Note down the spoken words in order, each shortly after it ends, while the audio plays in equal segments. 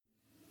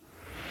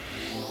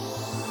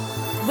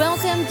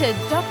Welcome to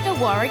Dr.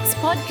 Warwick's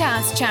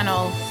podcast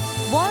channel.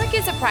 Warwick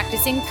is a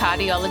practicing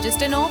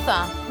cardiologist and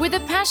author with a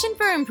passion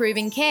for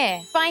improving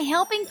care by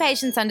helping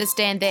patients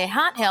understand their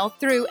heart health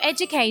through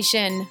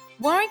education.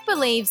 Warwick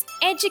believes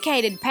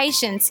educated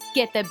patients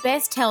get the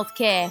best health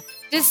care.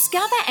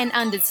 Discover and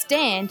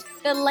understand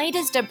the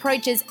latest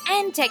approaches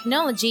and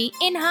technology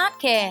in heart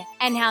care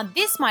and how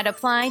this might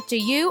apply to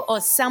you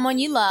or someone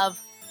you love.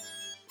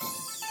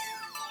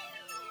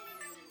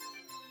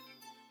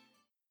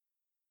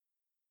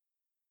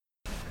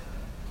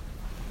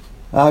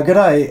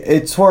 G'day,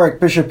 it's Warwick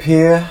Bishop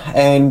here,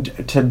 and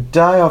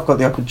today I've got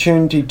the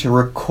opportunity to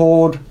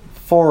record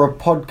for a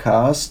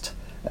podcast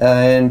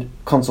and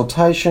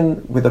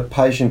consultation with a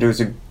patient who's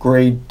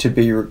agreed to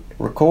be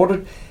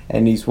recorded,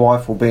 and his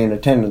wife will be in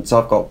attendance.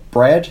 I've got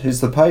Brad, who's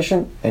the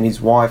patient, and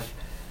his wife,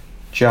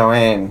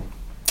 Joanne.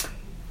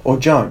 Or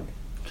Joan.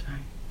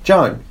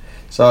 Joan.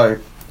 So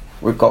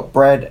we've got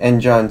Brad and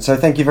Joan. So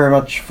thank you very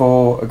much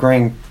for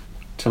agreeing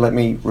to let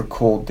me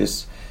record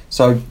this.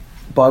 So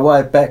by way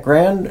of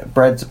background,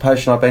 Brad's a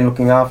patient I've been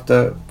looking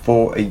after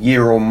for a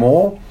year or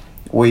more.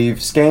 We've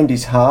scanned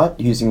his heart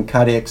using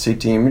cardiac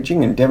CT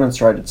imaging and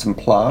demonstrated some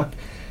plaque,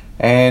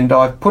 and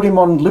I've put him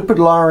on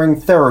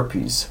lipid-lowering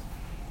therapies.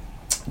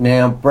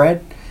 Now,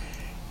 Brad,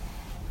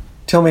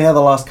 tell me how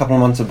the last couple of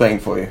months have been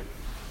for you.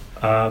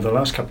 The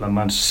last couple of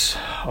months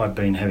I've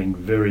been having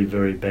very,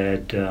 very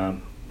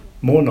bad,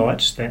 more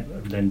nights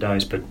than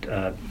days, but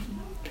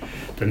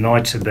the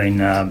nights have been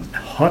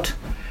hot,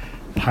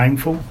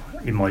 painful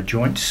in my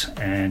joints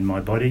and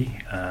my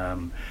body,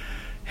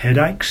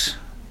 headaches,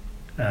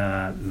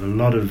 a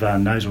lot of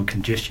nasal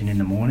congestion in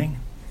the morning,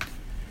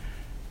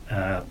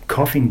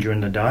 coughing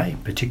during the day,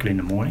 particularly in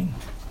the morning,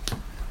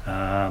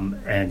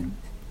 and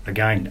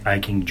again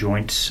aching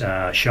joints,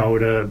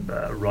 shoulder,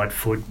 right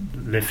foot,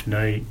 left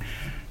knee,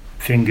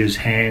 fingers,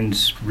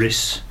 hands,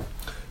 wrists,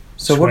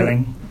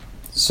 swelling.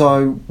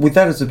 So with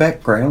that as a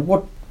background,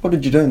 what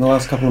did you do in the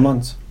last couple of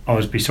months? I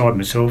was beside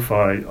myself.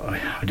 I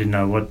didn't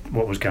know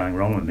what was going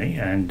wrong with me,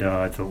 and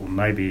I thought, well,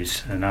 maybe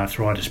it's an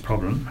arthritis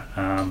problem,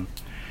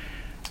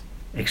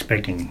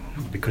 expecting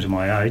because of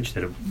my age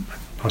that it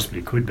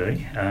possibly could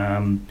be.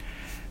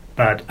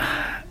 But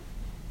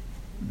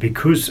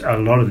because a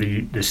lot of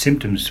the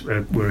symptoms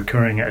were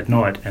occurring at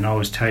night, and I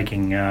was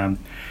taking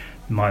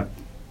my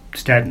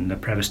statin, the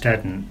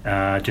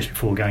pravastatin, just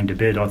before going to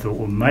bed, I thought,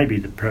 well, maybe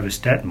the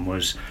pravastatin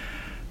was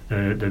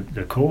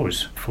the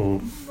cause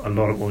for a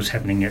lot of what was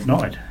happening at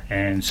night,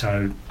 and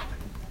so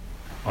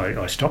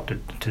I stopped it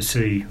to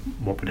see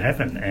what would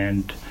happen,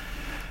 and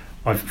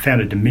I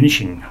found a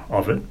diminishing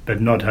of it,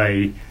 but not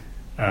a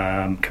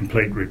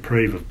complete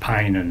reprieve of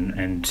pain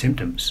and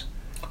symptoms.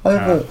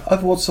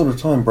 Over what sort of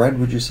time, Brad,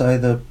 would you say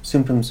the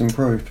symptoms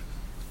improved?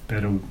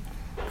 About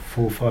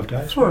 4 or 5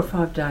 days. 4 or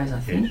 5 days, I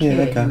think. Yeah,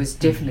 Yeah, okay. He was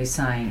definitely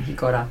saying he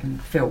got up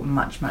and felt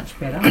much, much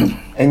better.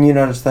 And you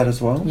noticed that as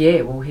well?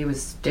 Yeah, well, he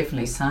was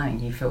definitely saying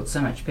he felt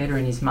so much better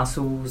in his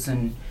muscles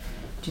and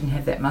didn't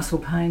have that muscle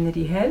pain that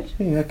he had.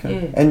 Yeah, okay.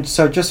 Yeah. And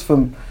so just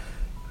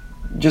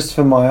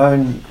for my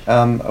own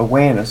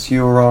awareness,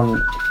 you were on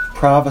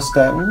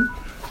pravastatin,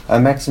 a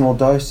maximal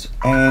dose,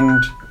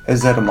 and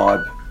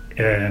ezetimibe.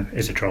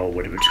 Ezetrol,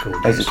 whatever it's called.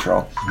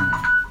 Ezetrol.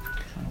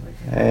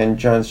 And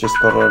Joan's just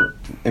got an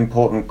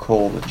important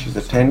call that she's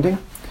attending.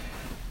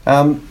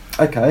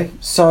 Okay,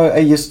 so are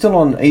you still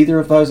on either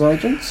of those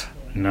agents?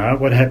 No,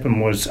 what happened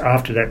was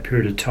after that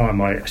period of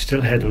time I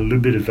still had a little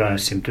bit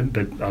of symptom,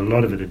 but a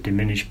lot of it had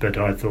diminished, but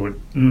I thought,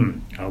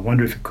 I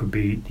wonder if it could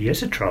be the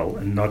ezetrol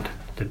and not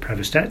the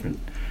pravastatin,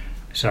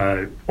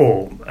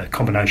 or a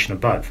combination of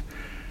both.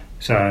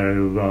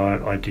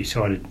 So I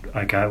decided,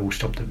 okay, we'll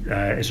stop the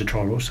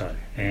ezetrol also,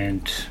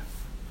 and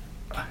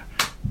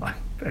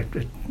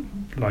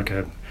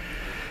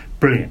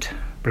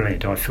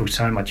brilliant. I feel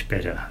so much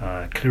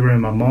better, clearer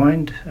in my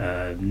mind,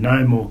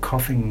 no more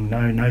coughing,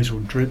 no nasal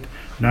drip,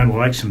 no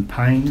more aches and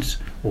pains,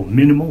 or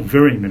minimal,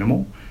 very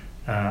minimal.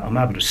 I'm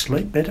able to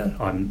sleep better.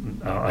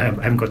 I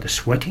haven't got the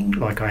sweating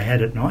like I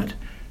had at night,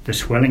 the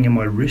swelling in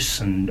my wrists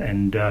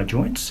and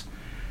joints.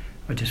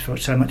 I just felt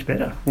so much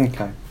better.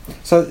 Okay,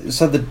 so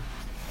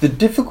the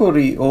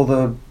difficulty,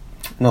 or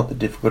not the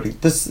difficulty,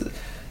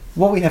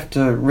 what we have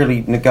to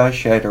really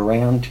negotiate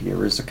around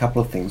here is a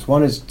couple of things.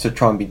 One is to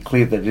try and be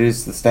clear that it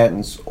is the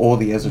statins or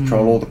the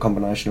ezetrol or the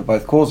combination of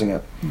both causing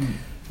it.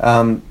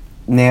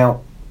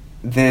 Now,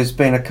 there's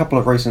been a couple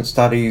of recent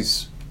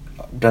studies,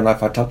 I don't know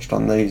if I touched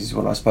on these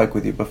when I spoke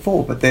with you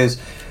before, but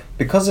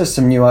because there's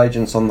some new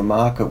agents on the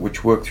market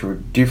which work through a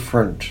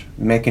different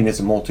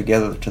mechanism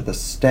altogether to the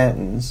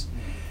statins,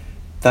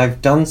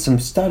 they've done some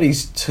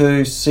studies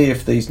to see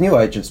if these new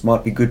agents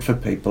might be good for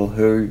people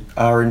who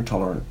are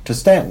intolerant to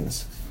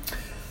statins.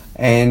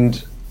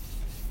 And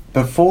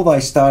before they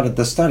started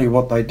the study,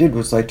 what they did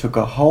was they took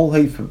a whole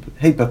heap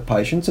of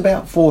patients,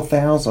 about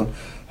 4,000,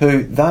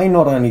 who they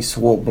not only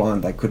swore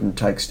blind they couldn't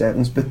take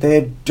statins, but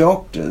their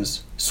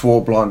doctors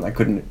swore blind they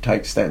couldn't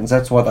take statins.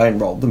 That's why they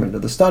enrolled them into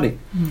the study.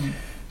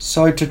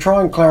 So to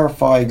try and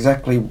clarify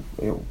exactly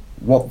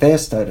what their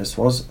status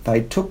was,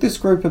 they took this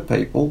group of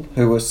people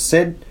who were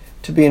said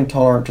to be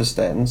intolerant to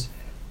statins,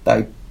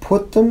 they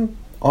put them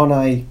on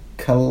a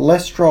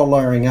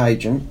cholesterol-lowering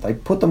agent, they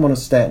put them on a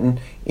statin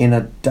in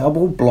a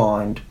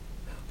double-blind,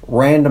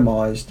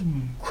 randomised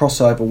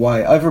crossover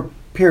way over a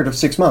period of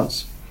 6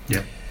 months.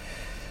 Yeah.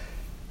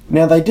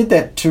 Now, they did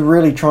that to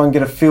really try and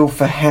get a feel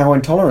for how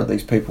intolerant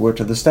these people were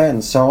to the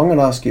statins. So I'm going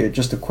to ask you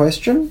just a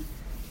question,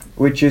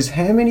 which is,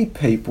 how many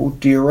people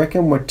do you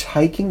reckon were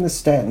taking the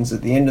statins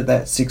at the end of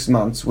that 6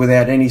 months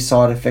without any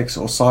side effects,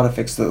 or side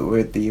effects that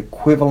were the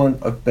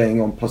equivalent of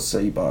being on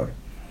placebo?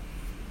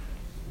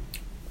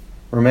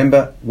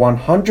 Remember,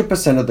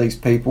 100% of these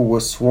people were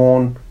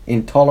sworn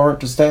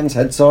intolerant to statins,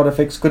 had side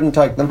effects, couldn't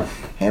take them.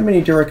 How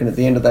many do you reckon at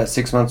the end of that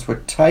 6 months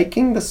were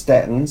taking the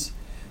statins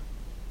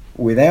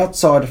without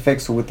side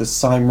effects or with the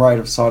same rate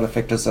of side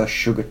effect as a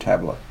sugar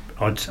tablet?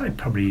 I'd say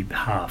probably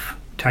half,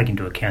 take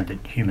into account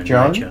that human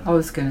Joan? nature. I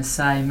was going to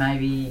say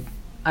maybe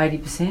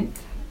 80%.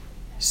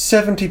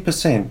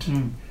 70%.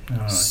 All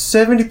right.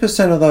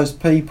 70% of those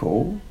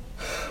people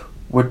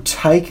were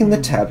taking the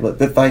tablet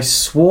that they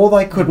swore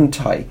they couldn't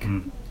take.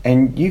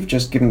 And you've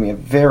just given me a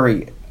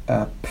very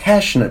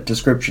passionate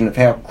description of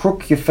how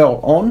crook you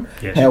felt on,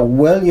 Yes. how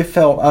well you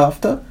felt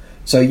after.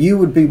 So you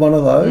would be one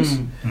of those.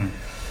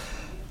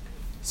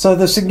 So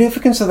the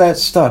significance of that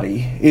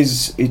study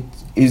is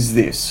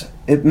this.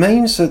 It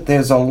means that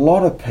there's a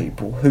lot of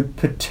people who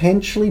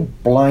potentially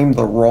blame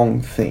the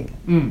wrong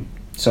thing.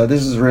 So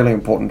this is really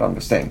important to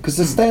understand, because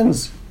the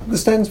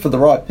statins for the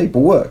right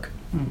people work.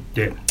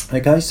 Yeah.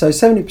 Okay, so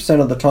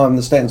 70% of the time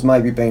the statins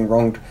may be being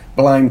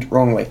blamed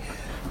wrongly.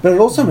 But it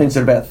also means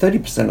that about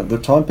 30% of the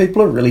time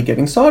people are really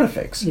getting side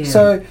effects. Yeah.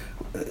 So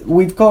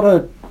we've got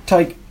to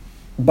take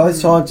both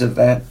sides of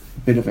that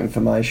bit of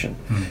information.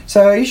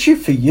 So our issue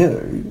for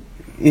you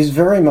is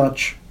very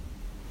much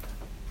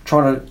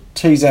trying to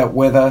tease out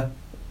whether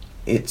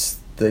it's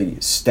the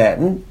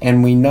statin,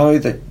 and we know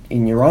that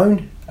in your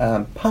own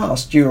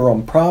past you were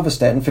on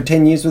pravastatin for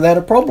 10 years without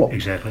a problem.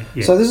 Exactly.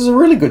 Yeah. So this is a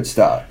really good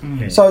start.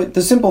 Yeah. So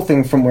the simple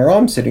thing from where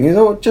I'm sitting is,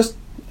 just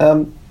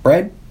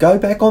Brad, go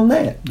back on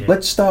that. Yeah.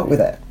 Let's start with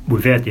that.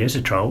 Without the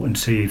ezetrol, and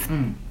see if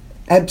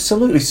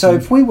Absolutely. So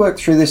if we work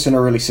through this in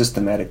a really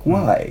systematic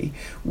way,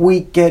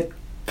 we get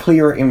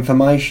clearer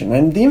information,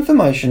 and the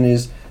information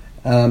is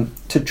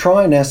to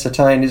try and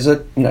ascertain, is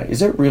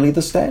it really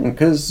the statin?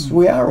 Because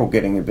we are all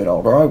getting a bit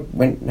older. I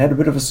went and had a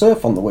bit of a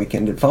surf on the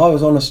weekend. If I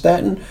was on a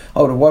statin,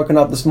 I would have woken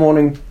up this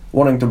morning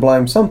wanting to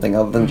blame something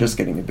other than just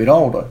getting a bit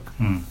older.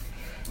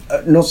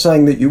 Not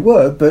saying that you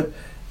were, but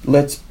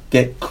let's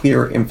get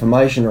clearer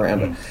information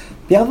around it.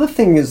 The other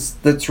thing is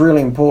that's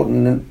really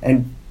important,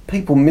 and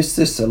people miss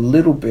this a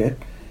little bit.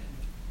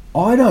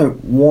 I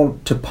don't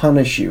want to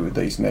punish you with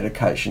these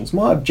medications.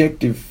 My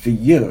objective for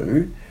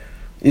you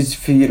is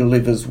for you to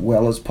live as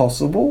well as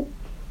possible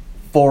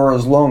for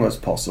as long as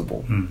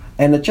possible.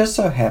 And it just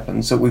so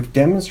happens that we've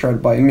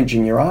demonstrated by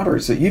imaging your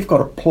arteries that you've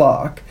got a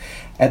plaque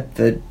at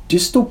the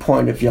distal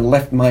point of your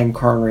left main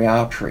coronary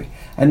artery.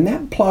 And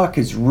that plaque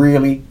is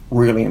really,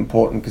 really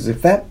important, because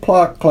if that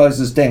plaque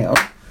closes down,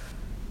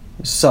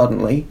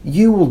 suddenly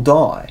you will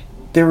die.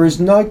 There is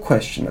no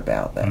question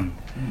about that.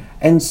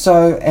 And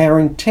so our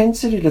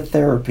intensity to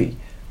therapy,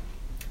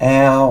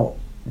 our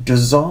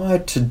desire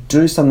to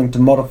do something to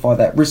modify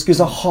that risk, is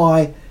a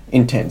high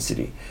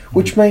intensity,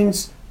 which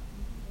means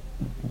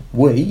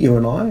you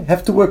and I,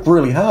 have to work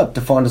really hard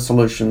to find a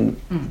solution,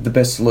 the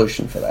best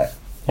solution for that.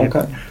 Yep.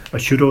 Okay? I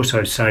should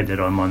also say that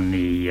I'm on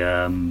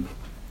the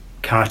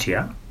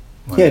Cartier.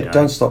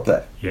 Don't stop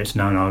that. Yes,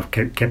 no, I've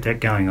kept that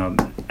going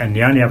on. And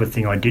the only other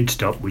thing I did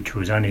stop, which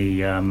was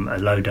only a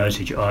low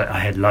dosage, I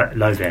had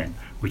Lovan,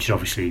 which is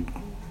obviously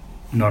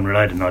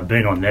non-related, and I've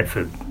been on that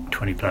for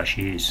 20 plus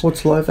years.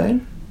 What's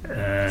Lovan?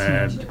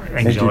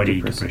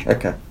 Anxiety, depression.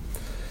 Okay.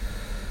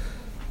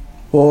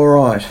 All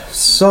right.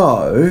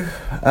 So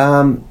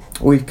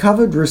we've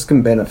covered risk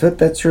and benefit.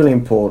 That's really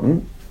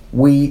important.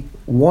 We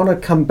want to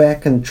come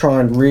back and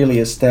try and really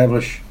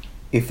establish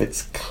if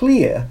it's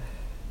clear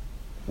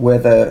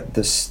whether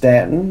the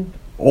statin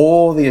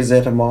or the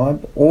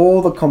ezetimibe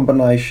or the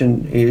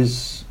combination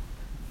is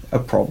a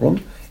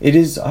problem. It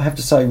is, I have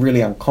to say,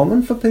 really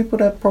uncommon for people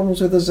to have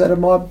problems with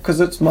ezetimibe, because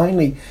it's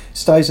mainly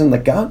stays in the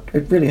gut.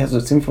 It really has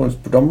its influence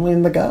predominantly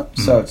in the gut,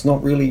 so it's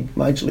not really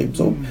majorly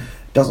absorbed.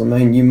 Doesn't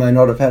mean you may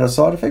not have had a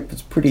side effect.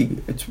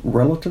 It's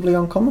relatively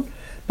uncommon.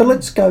 But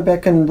let's go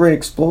back and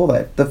re-explore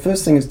that. The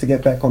first thing is to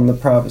get back on the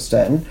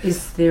pravastatin.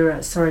 Is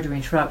there, sorry to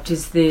interrupt,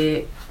 is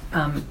there,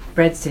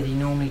 Brad said he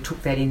normally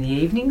took that in the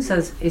evenings.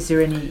 Is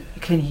there any,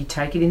 can he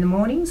take it in the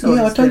mornings? Or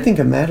Yeah, I don't think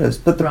it matters.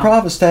 But the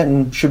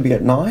pravastatin should be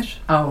at night.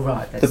 Oh,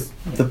 right.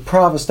 The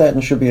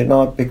pravastatin should be at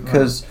night,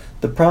 because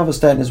the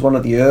pravastatin is one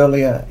of the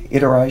earlier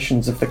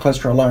iterations of the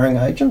cholesterol-lowering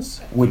agents,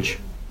 which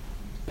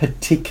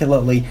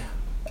particularly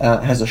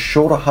has a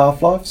shorter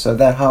half-life. So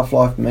that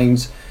half-life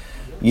means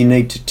you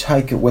need to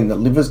take it when the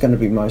liver's going to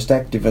be most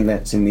active, and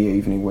that's in the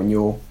evening when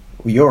you're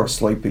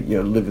asleep, but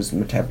your liver's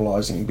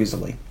metabolising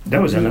busily.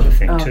 That was another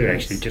thing too, yes.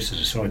 actually, just as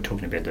a side,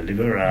 talking about the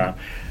liver.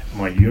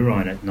 My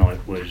urine at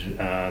night was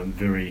a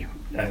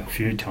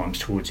few times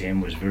towards the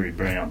end was very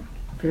brown.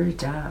 Very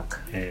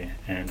dark. Yeah,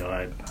 and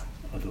I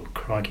thought,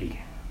 crikey,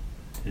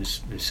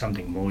 there's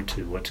something more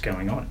to what's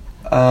going on.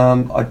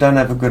 I don't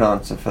have a good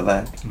answer for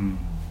that,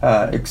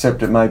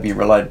 except it may be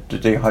related to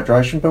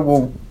dehydration, but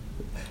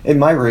it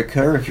may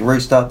recur if you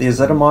restart the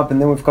ezetimibe,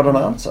 and then we've got an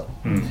answer.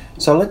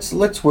 So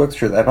let's work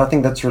through that. I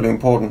think that's really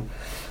important.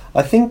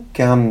 I think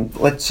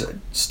let's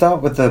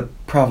start with the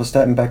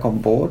pravastatin back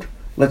on board.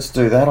 Let's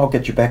do that. I'll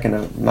get you back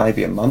in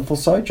maybe a month or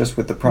so, just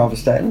with the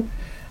pravastatin,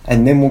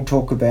 and then we'll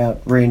talk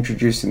about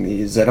reintroducing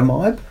the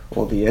ezetimibe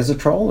or the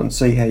ezetrol and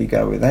see how you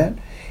go with that.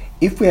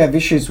 If we have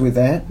issues with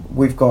that,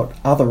 we've got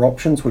other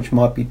options, which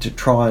might be to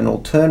try an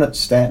alternate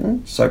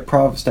statin. So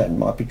pravastatin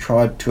might be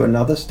tried to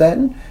another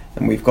statin,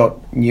 and we've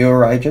got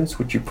newer agents,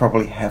 which you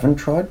probably haven't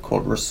tried,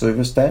 called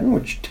rosuvastatin,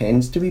 which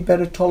tends to be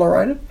better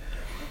tolerated.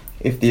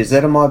 If the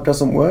ezetimibe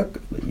doesn't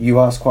work, you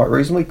ask quite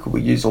reasonably, could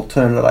we use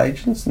alternate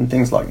agents, and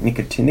things like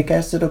nicotinic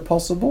acid are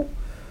possible.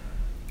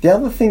 The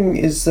other thing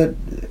is that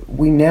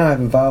we now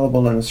have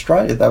available in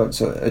Australia, though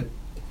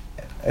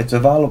it's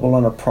available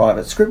on a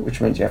private script,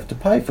 which means you have to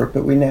pay for it,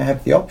 but we now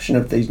have the option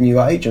of these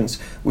new agents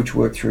which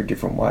work through a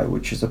different way,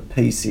 which is a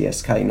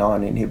PCSK9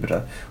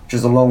 inhibitor, which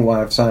is a long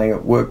way of saying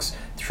it works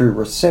through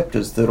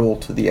receptors that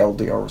alter the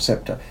LDL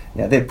receptor.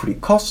 Now, they're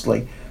pretty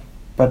costly,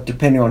 but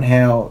depending on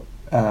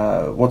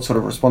what sort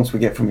of response we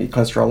get from your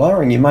cholesterol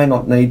lowering, you may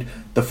not need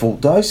the full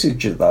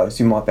dosage of those.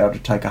 You might be able to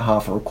take a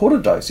half or a quarter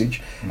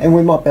dosage, and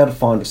we might be able to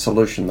find a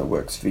solution that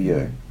works for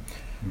you.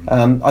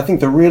 I think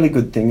the really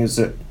good thing is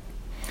that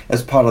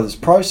as part of this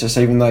process,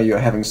 even though you're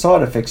having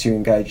side effects, you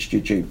engaged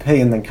your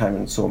GP and then came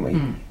and saw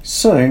me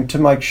soon to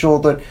make sure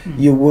that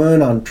you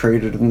weren't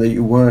untreated and that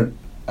you weren't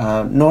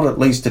not at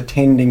least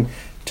attending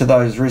to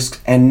those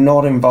risks and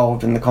not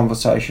involved in the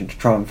conversation to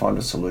try and find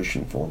a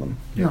solution for them.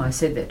 No, I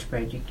said that to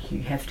Brad.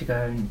 You have to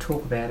go and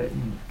talk about it,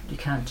 and you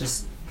can't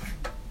just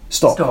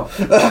Stop.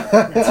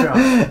 That's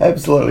right.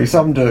 Absolutely,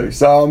 some do.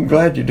 So I'm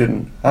glad you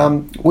didn't.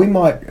 We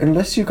might,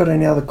 unless you've got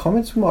any other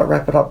comments, we might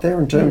wrap it up there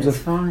in terms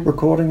of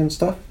recording and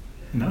stuff.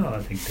 No, I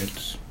think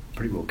that's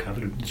pretty well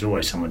covered. There's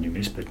always someone you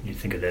miss, but you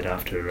think of that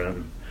after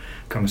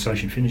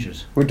conversation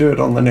finishes. We'll do it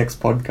on the next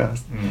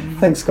podcast.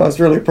 Thanks, guys.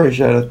 Really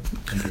appreciate it.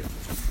 Thank you.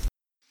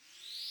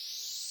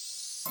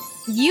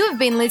 You have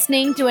been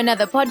listening to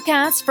another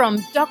podcast from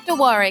Dr.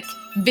 Warwick.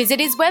 Visit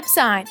his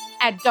website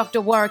at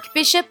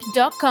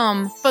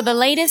drwarwickbishop.com for the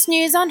latest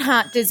news on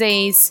heart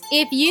disease.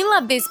 If you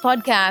love this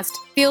podcast,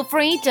 feel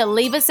free to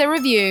leave us a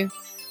review.